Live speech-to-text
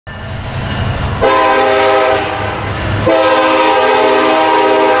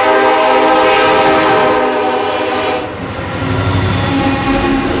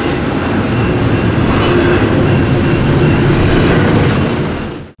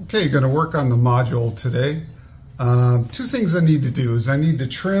Okay, going to work on the module today. Two things I need to do is I need to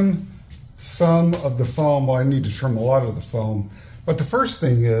trim some of the foam. Well, I need to trim a lot of the foam. But the first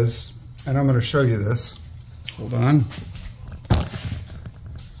thing is, and I'm going to show you this. Hold on.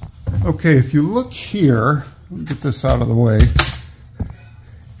 Okay, if you look here, let me get this out of the way.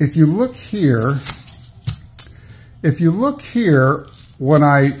 If you look here, when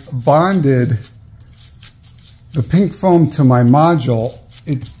I bonded the pink foam to my module,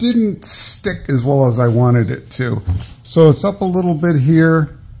 it didn't stick as well as I wanted it to. So it's up a little bit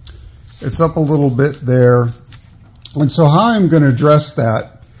here, it's up a little bit there. And so how I'm going to address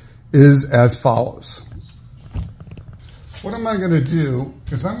that is as follows. What am I going to do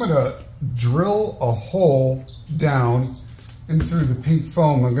is I'm going to drill a hole down in through the pink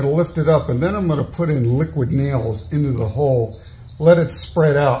foam. I'm going to lift it up, and then I'm going to put in liquid nails into the hole, let it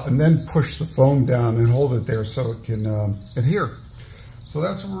spread out, and then push the foam down and hold it there so it can adhere. So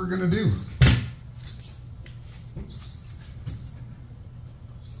that's what we're going to do.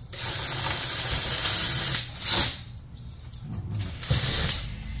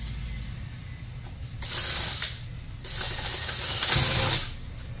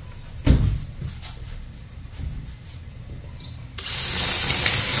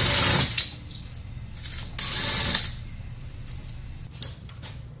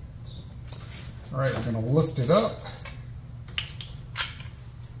 All right, we're going to lift it up.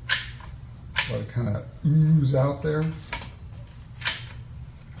 Let it kind of ooze out there.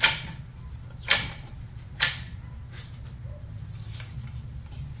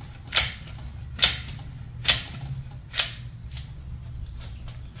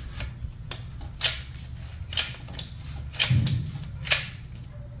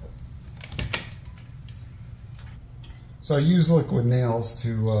 So I use liquid nails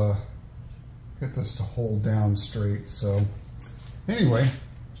to get this to hold down straight. So anyway,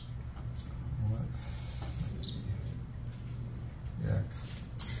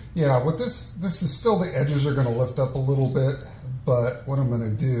 yeah, what this is still, the edges are going to lift up a little bit, but what I'm going to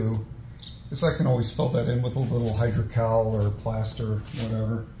do is I can always fill that in with a little hydrocal or plaster,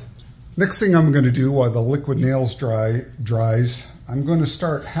 whatever. Next thing I'm going to do while the liquid nails dries, I'm going to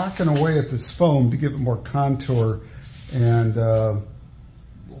start hacking away at this foam to give it more contour and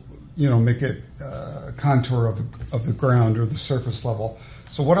make it contour of the ground or the surface level.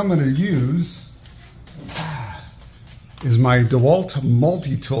 So what I'm going to use is my DeWalt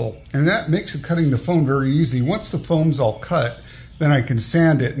multi-tool, and that makes cutting the foam very easy. Once the foam's all cut, then I can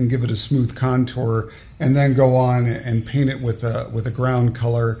sand it and give it a smooth contour, and then go on and paint it with a ground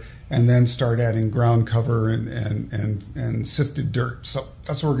color, and then start adding ground cover and sifted dirt. So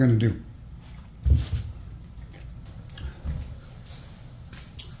that's what we're going to do.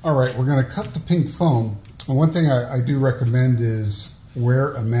 All right, we're going to cut the pink foam. And one thing I do recommend is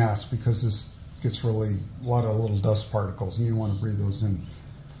wear a mask, because this gets really a lot of little dust particles and you want to breathe those in.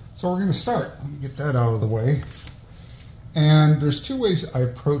 So we're going to start. Let me get that out of the way. And there's two ways I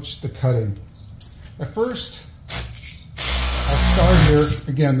approach the cutting. At first, I'll start here.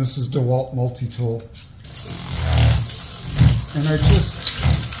 Again, this is DeWalt multi-tool. And I just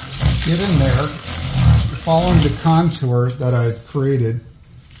get in there, following the contour that I've created.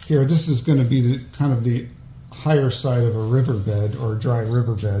 Here, this is going to be kind of the higher side of a riverbed or a dry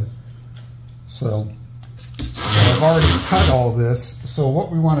riverbed. So I've already cut all this. So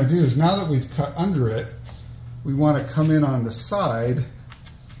what we want to do is, now that we've cut under it, we want to come in on the side and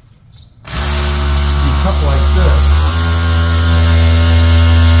cut like this.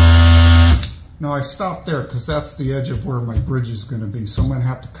 Now I stopped there because that's the edge of where my bridge is going to be. So I'm going to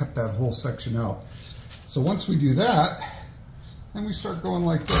have to cut that whole section out. So once we do that, then we start going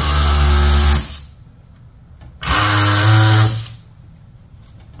like this.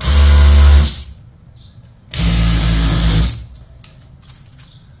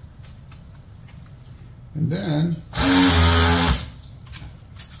 And then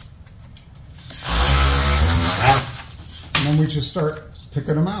we just start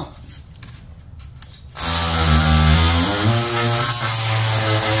picking them out.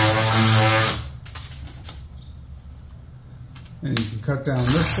 And you can cut down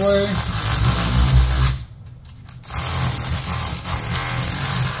this way.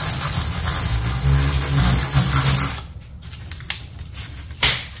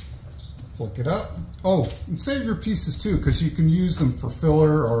 Flick it up. Oh, and save your pieces too, because you can use them for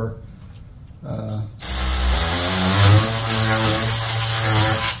filler or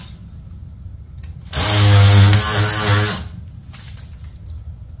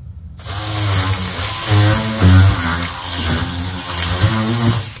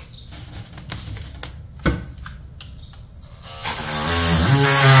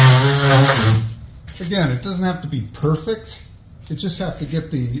again, it doesn't have to be perfect. You just have to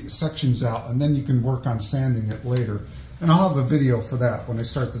get the sections out, and then you can work on sanding it later. And I'll have a video for that when I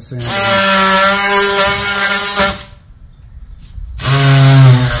start the sanding.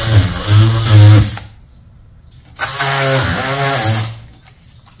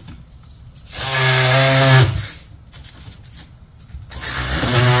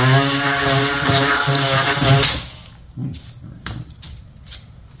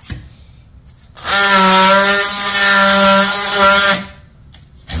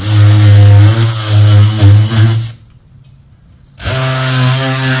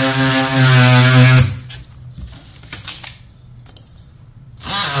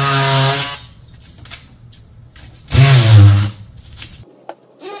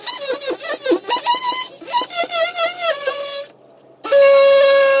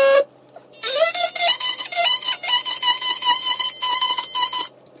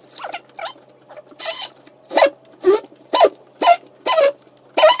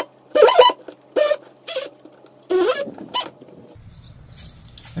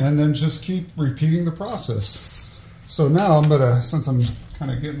 And then just keep repeating the process. So now I'm gonna, since I'm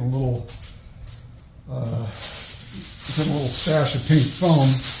kind of getting a little stash of pink foam,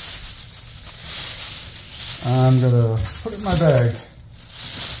 I'm gonna put it in my bag.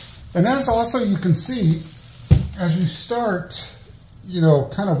 And as also you can see, as you start,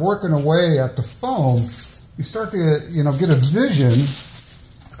 kind of working away at the foam, you start to, get a vision.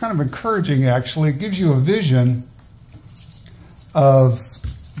 It's kind of encouraging, actually. It gives you a vision of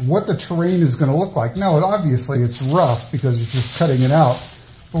what the terrain is going to look like. Now, obviously, it's rough because you're just cutting it out.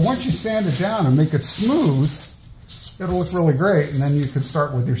 But once you sand it down and make it smooth, it'll look really great. And then you can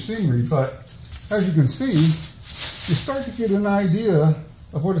start with your scenery. But as you can see, you start to get an idea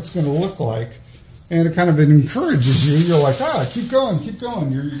of what it's going to look like. And it kind of encourages you. You're like, keep going, keep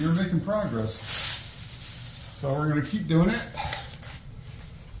going. You're making progress. So we're going to keep doing it.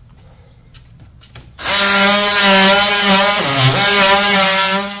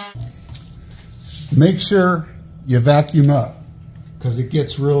 Make sure you vacuum up because it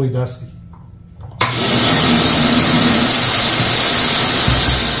gets really dusty.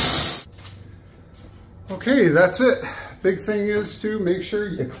 Okay, that's it. Big thing is to make sure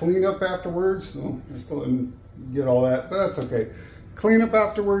you clean up afterwards. Oh, I still didn't get all that, but that's okay. Clean up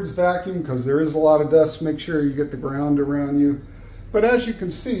afterwards, vacuum, because there is a lot of dust. Make sure you get the ground around you. But as you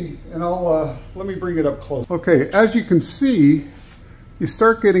can see, and let me bring it up close. Okay, as you can see, you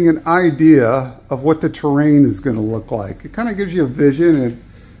start getting an idea of what the terrain is going to look like. It kind of gives you a vision and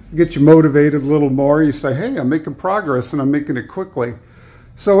gets you motivated a little more. You say, hey, I'm making progress and I'm making it quickly.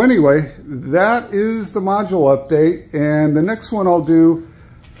 So anyway, that is the module update. And the next one I'll do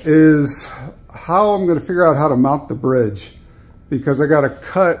is how I'm going to figure out how to mount the bridge, because I got to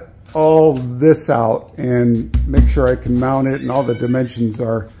cut all this out and make sure I can mount it and all the dimensions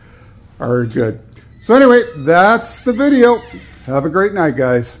are good. So anyway, that's the video. Have a great night,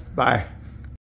 guys. Bye.